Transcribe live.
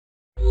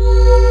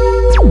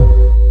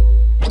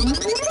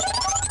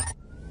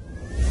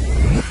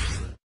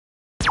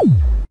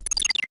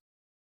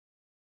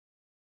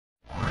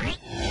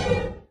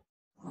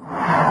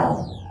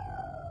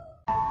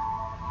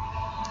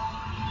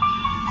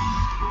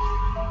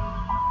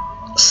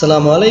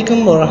Assalamualaikum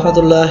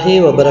warahmatullahi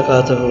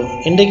wabarakatuh.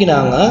 இன்றைக்கு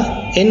நாங்க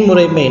எண்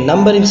முறைமை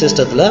நம்பரிங்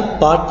சிஸ்டத்துல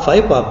பார்ட்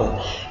 5 பார்ப்போம்.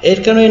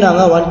 ஏற்கனவே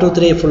நாங்க 1 2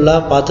 3 ஃபுல்லா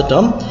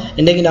பார்த்துட்டோம்.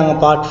 இன்றைக்கு நாங்க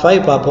பார்ட் 5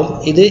 பார்ப்போம்.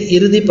 இது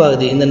இறுதி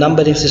பகுதி. இந்த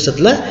நம்பரிங்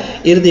சிஸ்டத்துல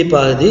இறுதி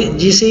பகுதி.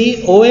 GCE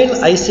OL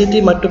ICT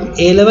மற்றும்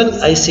A level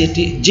ICT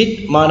GIT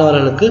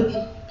மாணவர்களுக்கு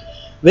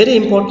வெரி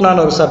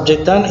இம்பார்ட்டன்டான ஒரு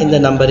சப்ஜெக்ட் தான் இந்த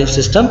நம்பரிங்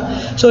சிஸ்டம்.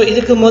 ஸோ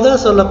இதுக்கு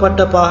முதல்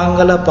சொல்லப்பட்ட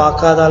பாகங்களை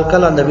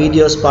பார்க்காதார்கள், அந்த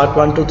வீடியோஸ் பார்ட்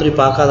 1 2 3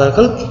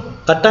 பார்க்காதார்கள்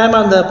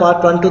கட்டாயமாக அந்த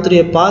பார்ட் 1 2 3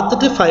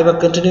 பார்த்துட்டு 5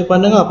 கண்டினியூ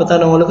பண்ணுங்க. அப்போ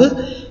தான் உங்களுக்கு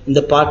இந்த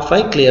பார்ட்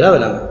 5 கிளியராக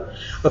விளங்கும்.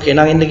 ஓகே,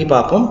 நாங்கள் இன்றைக்கி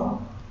பார்ப்போம்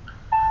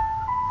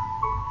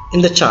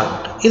இந்த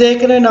சார்ட். இதை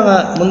ஏற்கனவே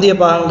நாங்கள் முந்தைய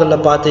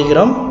பாகங்களில்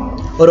பார்த்துக்கிறோம்.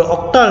 ஒரு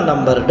ஒக்டால்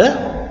நம்பரோட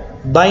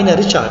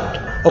பைனரி சார்ட்.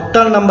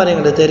 ஒக்டால் நம்பர்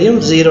எங்களுக்கு தெரியும்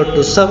 0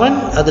 to 7.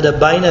 அதோட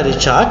பைனரி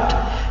சார்ட்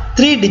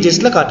 3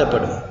 டிஜிட்ஸில்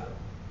காட்டப்படும்.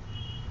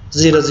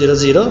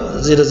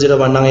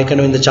 0000001 நாங்கள்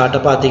ஏற்கனவே இந்த சார்ட்டை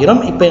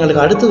பார்த்துக்கிறோம். இப்போ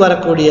எங்களுக்கு அடுத்து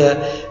வரக்கூடிய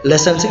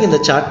லெசன்ஸுக்கு இந்த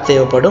சார்ட்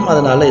தேவைப்படும்.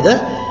 அதனால் இதை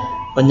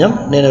கொஞ்சம்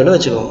நினைவில்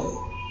வச்சுக்கோங்க.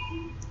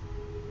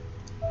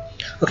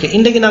 ஓகே,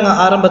 இன்றைக்கு நாங்கள்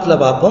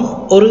ஆரம்பத்தில் பார்ப்போம்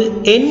ஒரு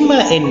எண்ம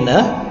எண்ண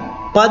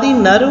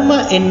பதினரும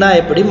எண்ணா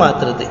எப்படி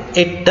மாற்றுறது.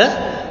 8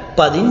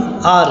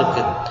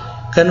 16க்கு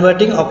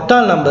converting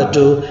ஒக்டால் number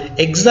to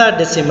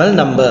hexadecimal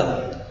number.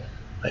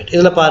 Right,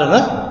 இதில்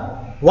பாருங்கள்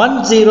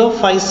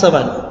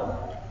 1057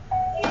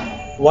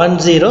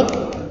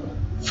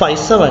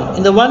 1057.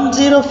 இந்த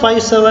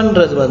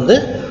 1057ன்றது வந்து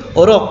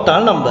ஒரு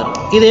ஒக்டால் நம்பர்.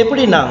 இது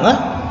எப்படி நாங்கள்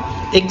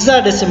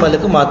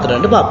ஹெக்ஸாடெசிமலுக்கு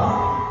மாற்றுறோன்னு பார்ப்போம்.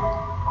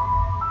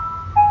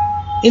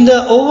 இந்த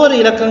ஒவ்வொரு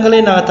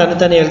இலக்கங்களையும் நாங்கள்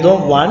தனித்தனி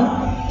எழுதுவோம்.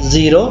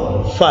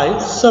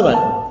 1057.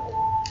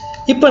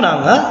 இப்போ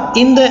நாங்கள்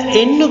இந்த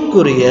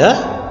எண்ணுக்குரிய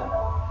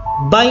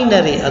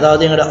பைனரி,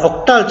 அதாவது எங்களோட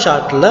ஒக்டால்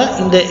சார்ட்டில்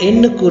இந்த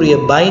எண்ணுக்குரிய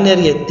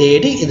பைனரியை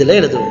தேடி இதில்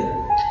எழுதுவோம்.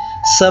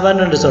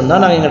 7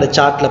 சொன்னால் நாங்கள் எங்களோட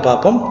சார்ட்டில்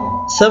பார்ப்போம்.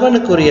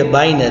 7க்குரிய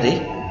பைனரி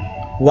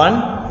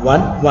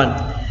 111.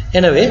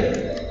 எனவே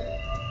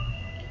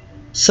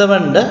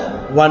 7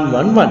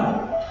 111.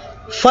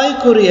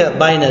 5க்குரிய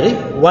பைனரி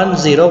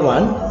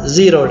 101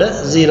 0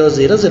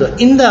 000.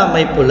 இந்த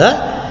அமைப்பில்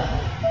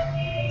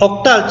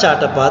ஒக்டால்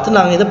சார்ட்டை பார்த்து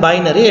நாங்கள் இதை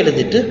பைனரி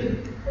எழுதிட்டு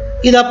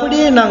இது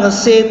அப்படியே நாங்கள்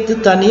சேர்த்து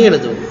தனியாக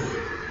எழுதுவோம்.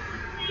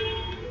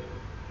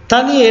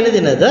 தனியாக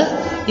எழுதினதை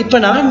இப்போ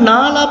நாங்கள்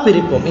 4ஆக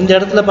பிரிப்போம். இந்த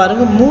இடத்துல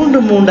பாருங்கள் 3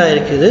 3ஆக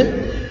இருக்குது.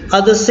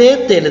 அதை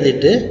சேர்த்து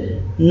எழுதிட்டு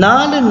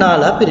 4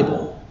 4ஆக பிரிப்போம்.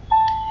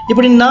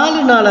 இப்படி 4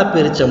 4ஆக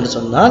பிரித்தோம்னு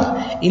சொன்னால்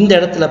இந்த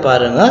இடத்துல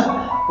பாருங்கள்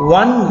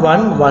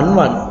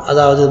 1111.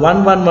 அதாவது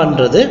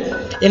 111ன்றது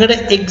எங்களோட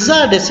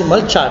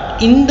ஹெக்ஸாடெசிமல் சார்ட்.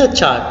 இந்த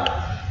chart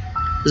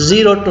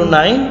 0 to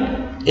 9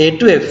 A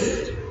to F,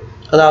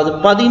 அதாவது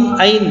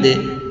 15.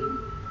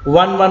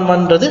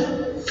 111ன்றது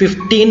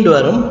 15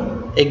 வரும்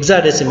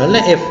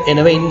ஹெக்ஸாடெசிமலில் F.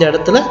 எனவே இந்த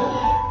இடத்துல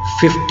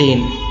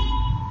 15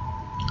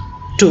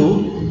 2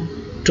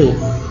 2.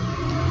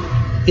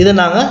 இதை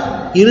நாங்கள்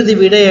இறுதி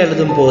விடையை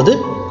எழுதும் போது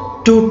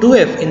 2 to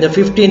F. இந்த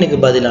 15க்கு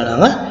பதிலாக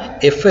நாங்கள்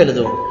F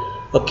எழுதுவோம்.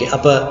 ஓகே,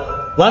 அப்போ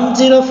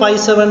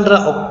 1057ன்ற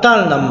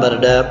ஒக்டால்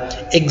நம்பரோட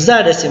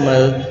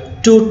ஹெக்ஸாடெசிமல்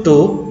 2 to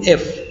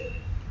F.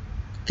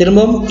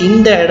 திரும்பவும்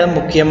இந்த இடம்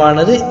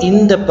முக்கியமானது.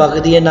 இந்த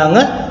பகுதியை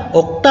நாங்கள்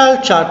ஒக்டால்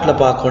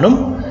சார்ட்டில் பார்க்கணும்.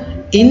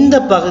 இந்த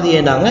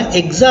பகுதியை நாங்கள்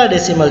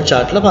ஹெக்ஸாடெசிமல்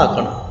சார்ட்டில்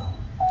பார்க்கணும்.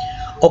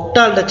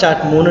 ஒக்டால்ட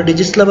சார்ட் 3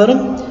 டிஜிட்ஸில்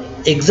வரும்.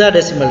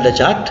 ஹெக்ஸாடெசிமல்ட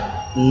சார்ட்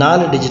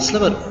 4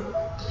 டிஜிட்ஸில் வரும்.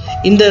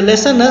 இந்த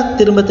லெசனை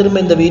திரும்ப திரும்ப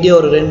இந்த வீடியோ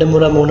ஒரு 2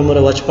 முறை 3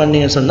 முறை வாட்ச்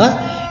பண்ணிங்கன்னு சொன்னால்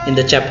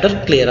இந்த சாப்டர்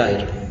கிளியர்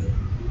ஆகிடும்.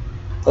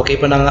 ஓகே,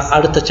 இப்போ நாங்கள்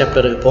அடுத்த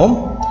சாப்டருக்கு போவோம்.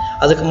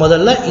 அதுக்கு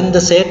முதல்ல இந்த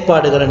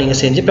செயற்பாடுகளை நீங்கள்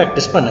செஞ்சு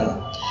ப்ராக்டிஸ் பண்ணுங்கள்.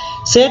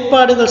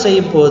 செயற்பாடுகள்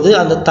செய்யும் போது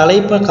அந்த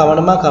தலைப்பை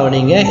கவனமாக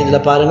கவனிங்க.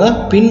 இதில் பாருங்கள்,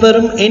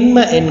 பின்வரும் எண்ம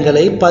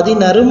எண்களை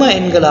பதினரும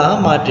எண்களாக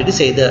மாற்றீடு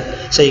செய்க.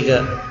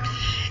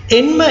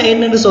 எண்ம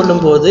எண்ணு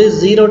சொல்லும்போது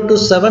 0 to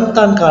 7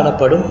 தான்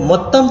காணப்படும்.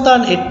 மொத்தம்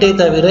தான் 8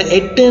 தவிர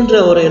 8ன்ற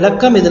ஒரு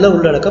இலக்கம் இதில்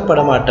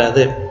உள்ளடக்கப்பட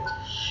மாட்டாது.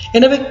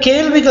 எனவே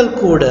கேள்விகள்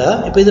கூட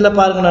இப்போ இதில்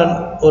பாருங்கள், நான்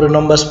ஒரு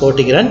நம்பர்ஸ்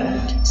போட்டுக்கிறேன்.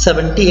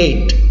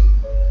 78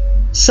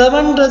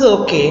 7ன்றது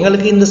ஓகே,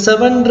 எங்களுக்கு இந்த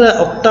 7ன்ற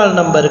ஒக்டால்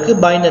நம்பருக்கு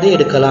பைனரி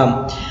எடுக்கலாம்.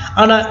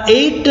 ஆனால்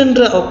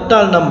 8ன்ற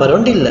ஒக்டால் நம்பர்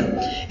ஒன்று இல்லை.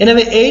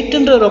 எனவே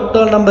 8ன்ற ஒரு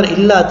ஒக்டால் நம்பர்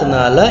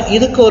இல்லாததுனால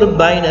இதுக்கு ஒரு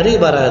பைனரி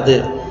வராது.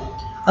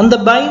 அந்த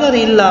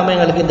பைனரி இல்லாமல்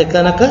எங்களுக்கு இந்த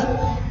கணக்கை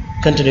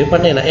கண்டினியூ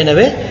பண்ணலாம்.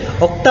 எனவே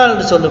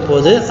ஒக்டால்னு சொல்லும்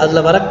போது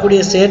அதில் வரக்கூடிய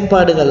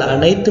செயற்பாடுகள்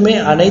அனைத்துமே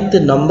அனைத்து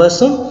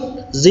நம்பர்ஸும்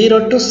 0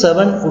 to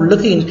 7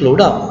 உள்ளுக்கு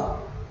இன்க்ளூட் ஆகும்.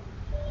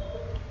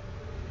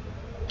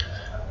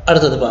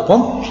 அடுத்தது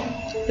பார்ப்போம்.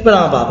 இப்போ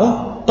நாங்கள் பார்ப்போம்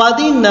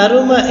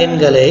பதினரும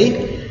எண்களை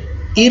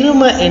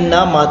இரும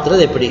எண்ணா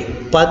மாற்றுறது எப்படி.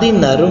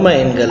 பதினரும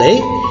எண்களை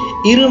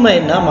இரும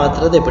எண்ணா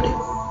மாற்றுறது எப்படி.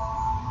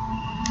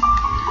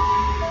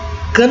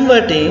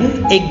 Converting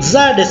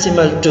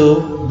hexadecimal to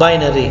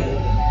binary.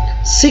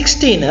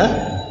 16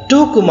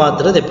 2க்கு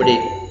மாற்றுறது எப்படி.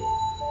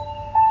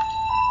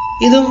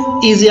 இதுவும்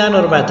ஈஸியான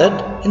ஒரு மெத்தட்.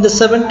 இந்த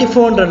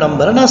 74ன்ற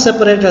நம்பரை நான்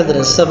செப்பரேட்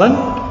எழுதுறேன்.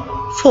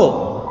 74.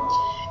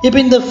 இப்போ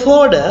இந்த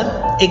 4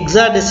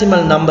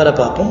 ஹெக்ஸாடெசிமல் நம்பரை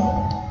பார்ப்போம்.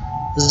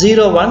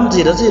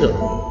 0100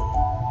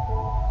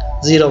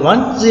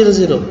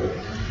 0100.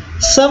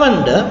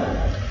 7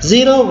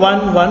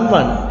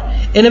 0111.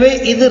 எனவே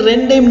இது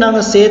ரெண்டையும்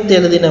நாங்கள் சேர்த்து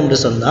எழுதினோம் என்று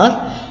சொன்னால்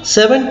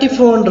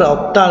 74 என்ற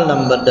ஆக்டால்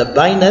நம்பரோட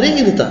பைனரி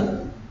இதுதான்.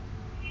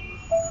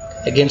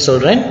 அகைன்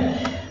சொல்கிறேன்,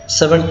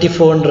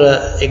 74 என்ற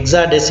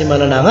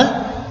ஹெக்ஸாடெசிமலை நாங்கள்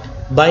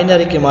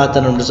பைனரிக்கு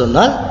மாற்றணும்னு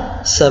சொன்னால்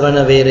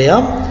 7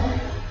 வேறையாம்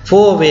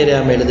 4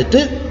 வேறையாம்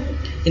எழுதிட்டு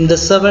இந்த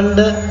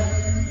 7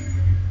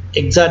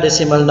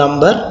 ஹெக்ஸாடெசிமல்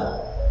நம்பர்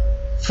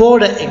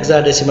 4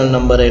 ஹெக்ஸாடெசிமல்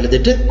நம்பரை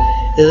எழுதிட்டு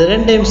இது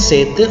ரெண்டையும்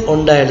சேர்த்து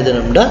ஒன்றா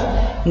எழுதினோம்னா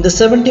இந்த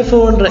 74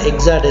 என்ற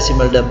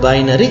ஹெக்ஸாடெசிமலோட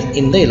பைனரி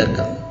இந்த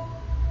இலக்கம்.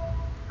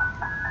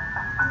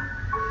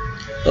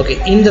 ஓகே,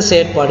 இந்த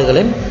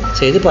செயற்பாடுகளையும்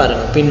செய்து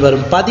பாருங்கள்.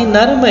 பின்வரும்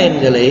 16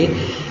 எண்களை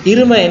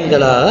இரும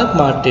எண்களாக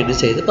மாற்றீடு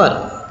செய்து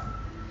பாருங்கள்.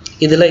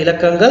 இதில்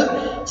இலக்கங்கள்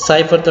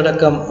 0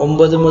 தொடக்கம்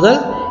 9 முதல்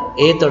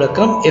A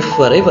தொடக்கம் F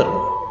வரை வரும்.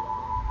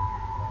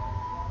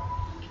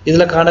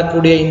 இதில்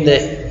காணக்கூடிய இந்த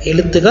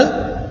எழுத்துக்கள்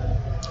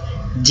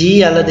G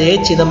அல்லது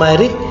H இந்த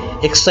மாதிரி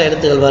எக்ஸ்ட்ரா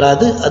எழுத்துக்கள்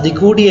வராது, அது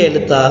கூடிய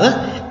எழுத்தாக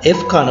F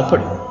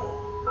காணப்படும்.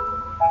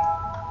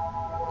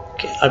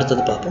 ஓகே,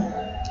 அடுத்தது பார்ப்போம்.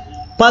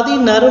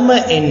 16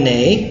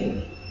 எண்ணை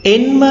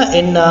எண்ம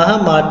எண்ணாக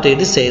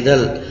மாற்றீடு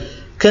செய்தல்.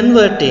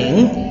 Converting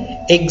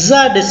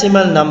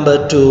hexadecimal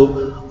number to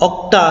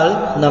octal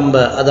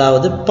number,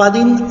 அதாவது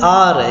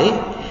 16ஐ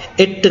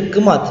 8க்கு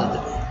மாற்றுறது.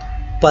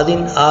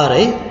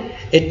 16ஐ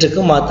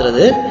 8க்கு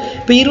மாற்றுறது.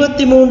 இப்போ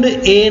 23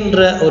 என்ற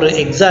ஒரு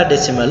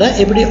ஹெக்ஸாடெசிமலை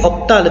எப்படி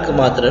ஆக்டாலுக்கு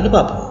மாற்றுறதுன்னு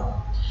பார்ப்போம்.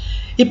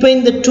 இப்போ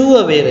இந்த 2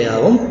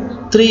 வேறையாகவும்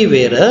 3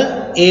 வேற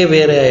A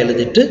வேறையா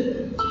எழுதிட்டு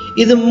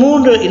இது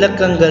 3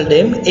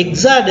 இலக்கங்களுடையும்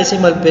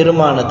ஹெக்ஸாடெசிமல்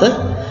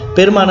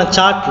பெருமான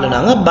சார்ட்டில்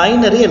நாங்கள்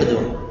பைனரி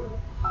எழுதுவோம்.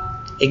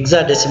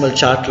 ஹெக்ஸாடெசிமல்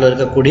சார்ட்டில்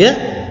இருக்கக்கூடிய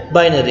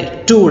பைனரி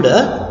 2ட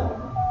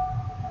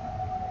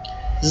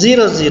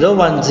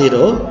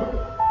 0010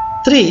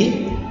 3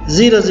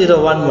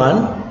 0011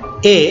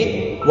 A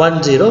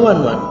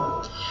 1011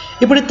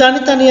 இப்படி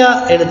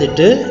தனித்தனியாக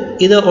எழுதிட்டு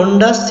இதை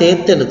ஒன்றா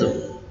சேர்த்து எழுதுவோம்.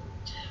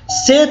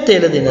 சேர்த்து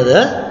எழுதினதை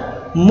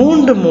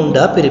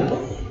 3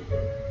 பிரிப்போம்.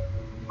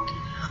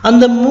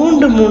 அந்த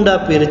 3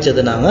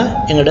 பிரித்தது நாங்கள்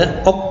எங்களோட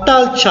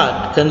ஆக்டால்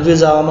சார்ட்,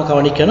 கன்ஃபியூஸ் ஆகாமல்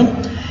கவனிக்கணும்.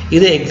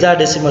 இது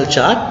ஹெக்ஸாடெசிமல்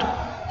சார்ட்,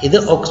 இது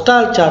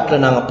ஆக்டால்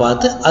சார்ட்டில் நாங்கள்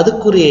பார்த்து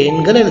அதுக்குரிய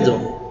எண்கள்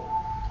எழுதுவோம்.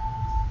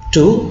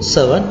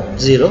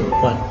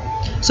 2701.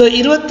 ஸோ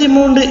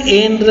 23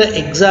 என்ற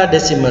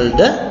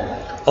ஹெக்ஸாடெசிமல்ட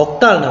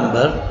ஆக்டால்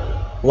நம்பர்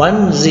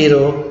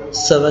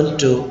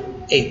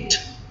 10728.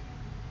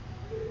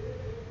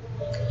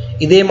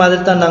 இதே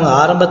மாதிரி தான் நாங்கள்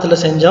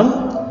ஆரம்பத்தில் செஞ்சோம்.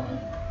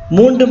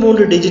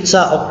 3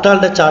 டிஜிட்ஸாக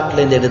ஆக்டால்ட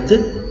சார்ட்லேருந்து எடுத்து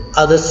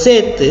அதை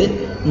சேர்த்து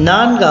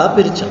 4ஆக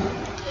பிரித்தோம்.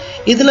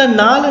 இதில்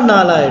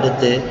 4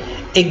 எடுத்து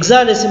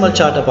ஹெக்ஸாடெசிமல்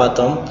சார்ட்டை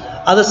பார்த்தோம்,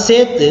 அதை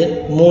சேர்த்து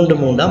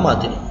 3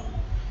 மாற்றினோம்.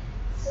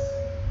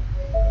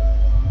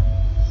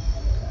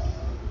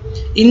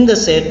 இந்த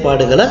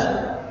செயற்பாடுகளை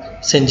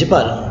செஞ்சு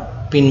பாருங்கள்.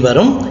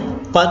 பின்வரும்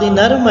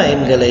 16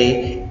 எண்களை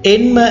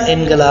எண்ம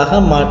எண்களாக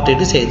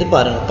மாற்றீடு செய்து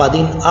பாருங்கள்.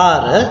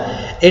 16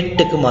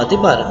 8க்கு மாற்றி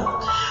பாருங்கள்.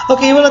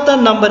 ஓகே, இவ்வளோ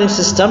தான் நம்பரிங்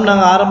சிஸ்டம்.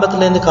 நாங்கள்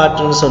ஆரம்பத்துலேருந்து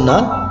காட்டுறேன்னு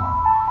சொன்னால்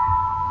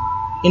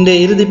இந்த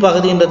இறுதி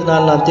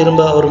பகுதின்றதுனால நான்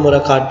திரும்ப ஒரு முறை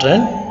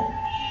காட்டுறேன்.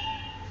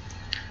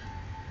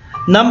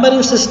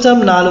 நம்பரிங்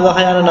சிஸ்டம் 4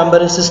 வகையான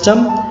நம்பரிங்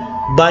சிஸ்டம்.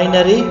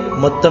 பைனரி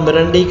மொத்தம்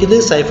 2 இருக்குது,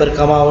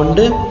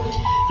 0,1.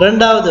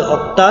 ரெண்டாவது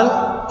ஆக்டால்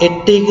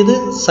 8 இருக்குது,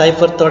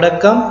 0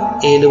 தொடக்கம்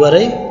 7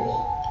 வரை.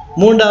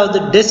 மூன்றாவது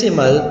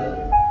டெசிமல்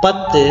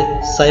 10,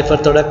 0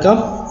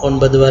 தொடக்கம்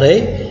 9 வரை.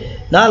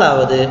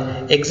 நாலாவது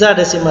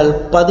ஹெக்ஸாடெசிமல்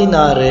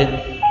 16,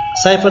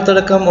 0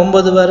 தொடக்கம்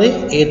 9 வரை,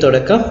 A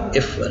தொடக்கம்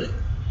F வரை.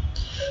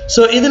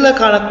 ஸோ இதில்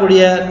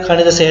காணக்கூடிய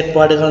கணித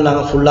செயற்பாடுகள்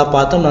நாங்கள் ஃபுல்லாக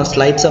பார்த்தோம். நான்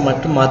ஸ்லைட்ஸை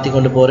மட்டும் மாற்றி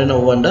கொண்டு போகிறேன்னு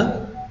ஒவ்வொன்றா.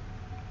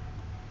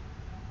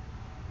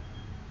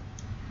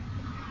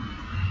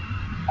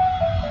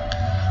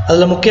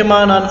 அதில்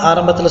முக்கியமாக நான்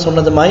ஆரம்பத்தில்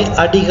சொன்னது மாதிரி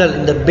அடிகள்,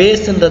 இந்த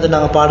பேஸ்ன்றது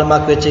நாங்கள்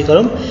பாடமாக்கி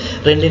வச்சுக்கிறோம்.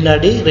 2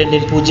 அடி,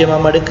 2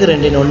 0 அடுக்கு,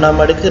 2 1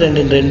 அடுக்கு,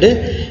 2 2,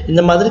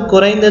 இந்த மாதிரி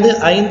குறைந்தது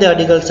 5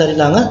 அடிகள் சரி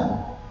நாங்கள்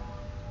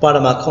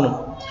பாடமாக்கணும்.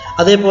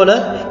 அதே போல்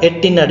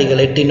 8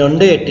 அடிகள், 8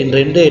 1, 8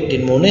 2, 8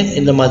 3,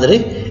 இந்த மாதிரி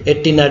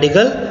 8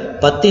 அடிகள்,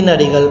 10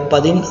 அடிகள்,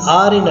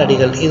 16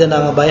 அடிகள். இதை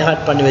நாங்கள்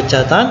பைஹார்ட் பண்ணி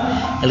வச்சா தான்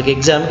எங்களுக்கு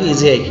எக்ஸாமுக்கு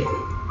ஈஸியாகி.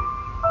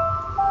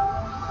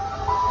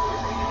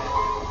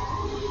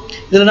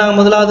 இதில் நாங்கள்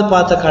முதலாவது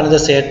பார்த்த கணித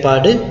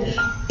செயற்பாடு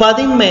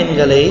 10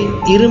 எண்களை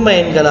இரும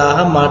எண்களாக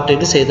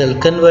மாற்றீடு செய்தல்.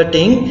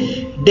 Converting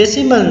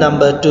decimal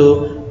number to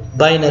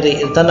binary.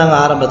 இதுதான்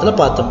நாங்கள் ஆரம்பத்தில்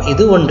பார்த்தோம்.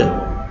 இது 1.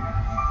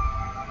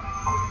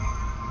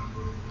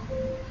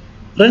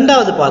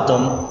 ரெண்டாவது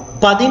பார்த்தோம்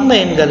 10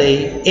 எண்களை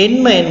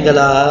எண்ம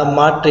எண்களாக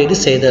மாற்றீடு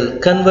செய்தல்.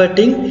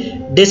 Converting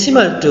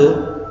decimal to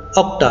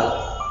octal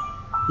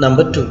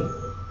number 2.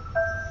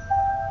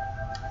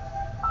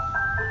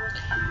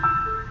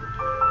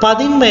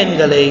 10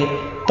 எண்களை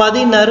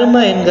 16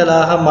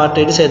 எண்களாக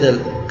மாற்றீடு செய்தல்.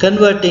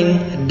 Converting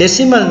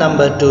decimal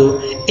number to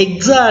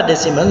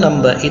hexadecimal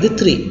number. இது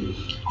 3.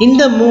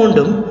 இந்த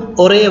 3ம்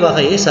ஒரே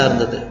வகையை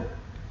சார்ந்தது.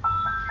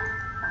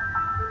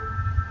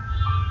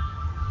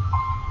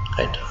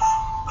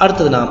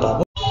 அடுத்தது நாம்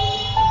பார்ப்போம்.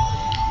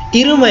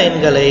 இரும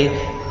எண்களை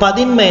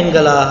பதின்ம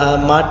எண்களாக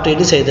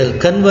மாற்றீடு செய்தல்.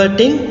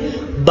 Converting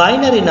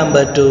binary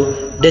number to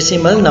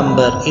decimal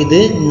number. இது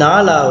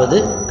 4வது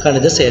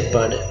கணித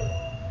செயற்பாடு.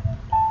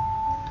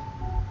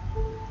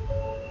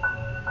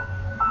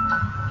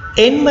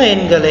 எண்ம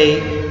எண்களை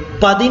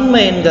பதின்ம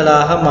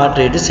எண்களாக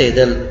மாற்றீடு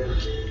செய்தல்.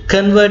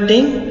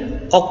 Converting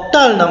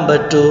octal number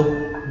to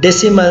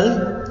decimal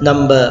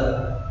number.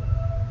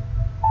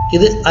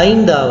 இது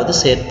 5வது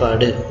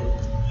செயற்பாடு.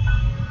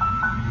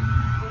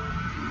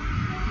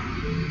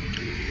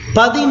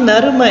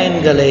 பதின்ம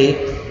எண்களை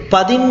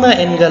பதின்ம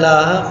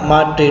எண்களாக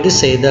மாற்றீடு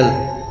செய்தல்.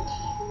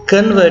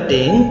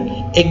 Converting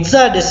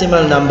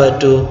hexadecimal number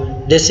to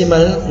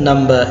decimal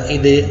number.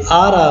 இது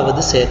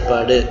 6வது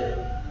செயற்பாடு.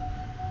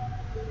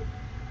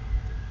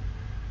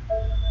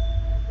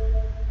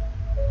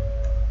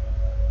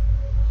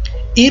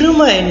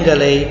 இரும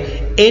எண்களை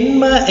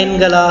எண்ம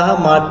எண்களாக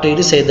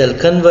மாற்றீடு செய்தல்.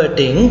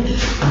 Converting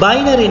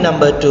binary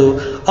number to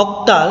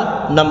octal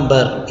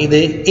number. இது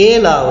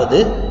 7வது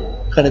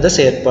கணித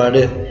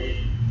செயற்பாடு.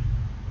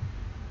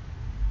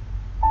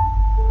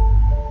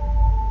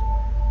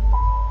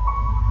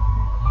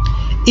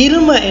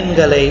 இரும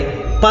எண்களை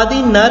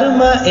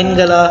பதின்ம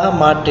எண்களாக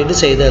மாற்றீடு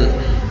செய்தல்.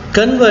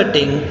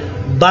 Converting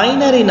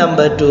binary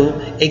number to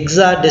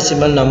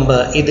hexadecimal number.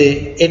 இது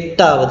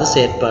 8வது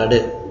செயற்பாடு.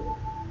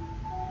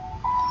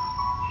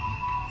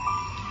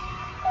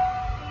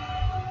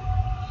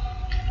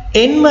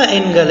 எண்ம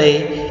எண்களை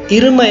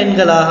இரும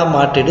எண்களாக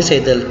மாற்றீடு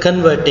செய்தல்.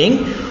 Converting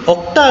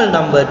octal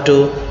number to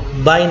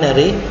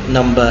binary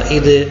number.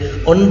 இது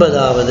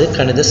 9வது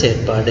கணித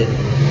செயற்பாடு.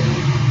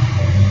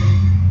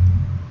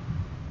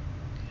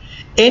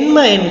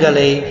 எண்ம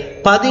எண்களை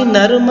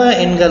பதின்ம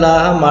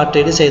எண்களாக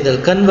மாற்றீடு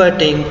செய்தல்.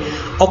 Converting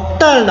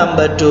octal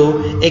number to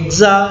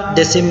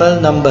hexadecimal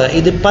number.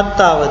 இது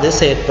 10வது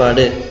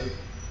செயற்பாடு.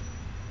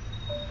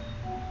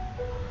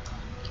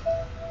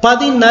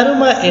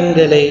 பதின்ம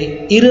எண்களை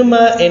இரும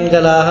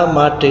எண்களாக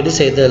மாற்றீடு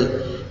செய்தல்.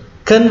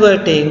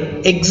 Converting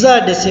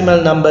hexadecimal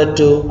number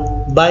to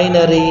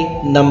binary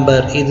number.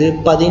 இது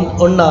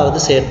 11வது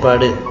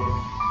செயற்பாடு.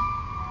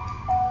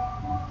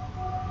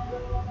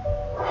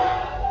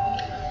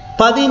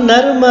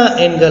 பதின்ம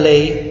எண்களை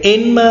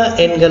எண்ம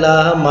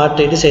எண்களாக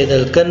மாற்றீடு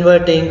செய்தல்.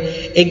 Converting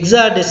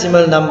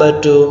hexadecimal number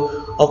to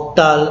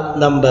octal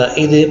number.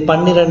 இது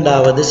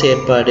 12வது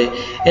செயற்பாடு.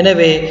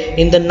 எனவே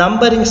இந்த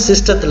நம்பரிங்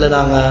சிஸ்டத்தில்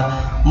நாங்கள்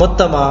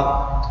மொத்தமாக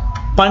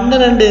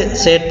 12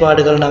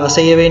 செயற்பாடுகள் நாங்கள்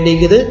செய்ய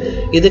வேண்டியது.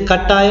 இது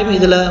கட்டாயம்.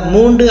 இதில்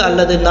 3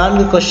 அல்லது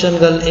 4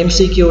 கொஸ்டின்கள்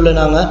MCQவில்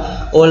நாங்கள்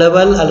O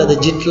லெவல் அல்லது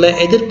ஜிட்டில்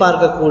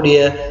எதிர்பார்க்கக்கூடிய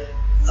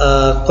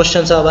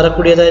கொஸ்டின்ஸாக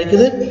வரக்கூடியதாக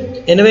இருக்குது.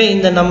 எனவே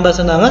இந்த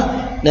நம்பர்ஸை நாங்கள்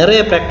நிறைய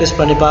ப்ராக்டிஸ்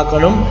பண்ணி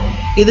பார்க்கணும்.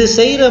 இது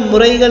செய்கிற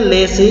முறைகள்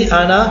லேசி.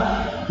 ஆனால்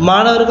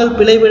மாணவர்கள்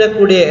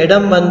பிழைவிடக்கூடிய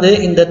இடம்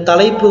இந்த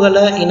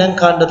தலைப்புகளை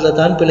இனங்காண்டத்தில்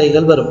தான்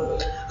பிழைகள் வரும்.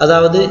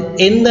 அதாவது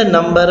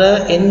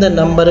எந்த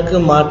நம்பருக்கு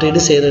மாற்றீடு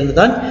செய்கிறது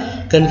தான்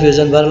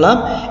கன்ஃபியூஷன் வரலாம்.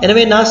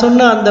 எனவே நான்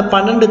சொன்ன அந்த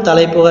 12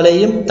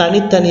 தலைப்புகளையும்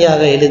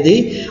தனித்தனியாக எழுதி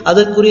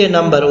அதற்குரிய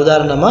நம்பர்,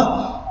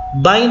 உதாரணமாக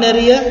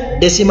பைனரியை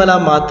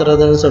டெசிமலாக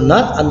மாற்றுறதுன்னு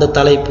சொன்னால் அந்த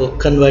தலைப்பு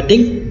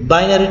கன்வெர்ட்டிங்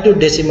பைனரி டு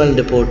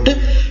டெசிமல்னு போட்டு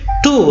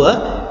 2வை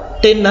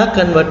 10ஆக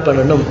கன்வெர்ட்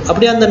பண்ணணும்.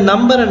 அப்படி அந்த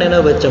நம்பரை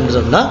நினைவு வச்சோம்னு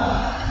சொன்னால்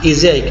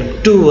ஈஸியாக இருக்கும்.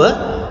 2வை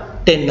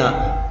 10ஆ,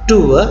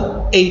 2வை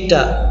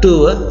 8ஆ,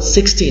 2வை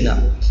 16ஆ.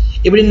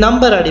 இப்படி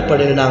நம்பர்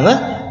அடிப்படையில் நாங்கள்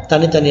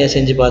தனித்தனியாக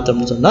செஞ்சு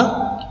பார்த்தோம்னு சொன்னால்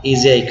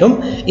ஈஸியாக இருக்கும்.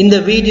 இந்த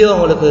வீடியோ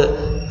உங்களுக்கு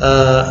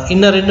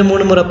இன்னும்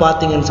 2-3 முறை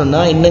பார்த்தீங்கன்னு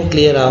சொன்னால் இன்னும்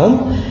கிளியர் ஆகும்.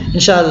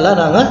 இன்ஷா அல்லாஹ்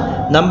நாங்கள்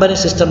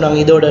நம்பரிங் சிஸ்டம்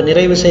நாங்கள் இதோட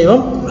நிறைவு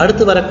செய்வோம்.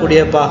 அடுத்து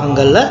வரக்கூடிய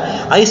பாகங்களில்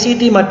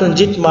ICT மற்றும்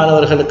JIT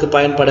மாணவர்களுக்கு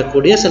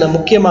பயன்படக்கூடிய சில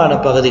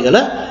முக்கியமான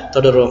பகுதிகளை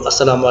தொடர்வோம்.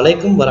 அஸ்ஸலாமு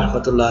அலைக்கும்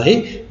வரஹ்மத்துல்லாஹி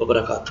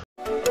வபரகாத்துஹு.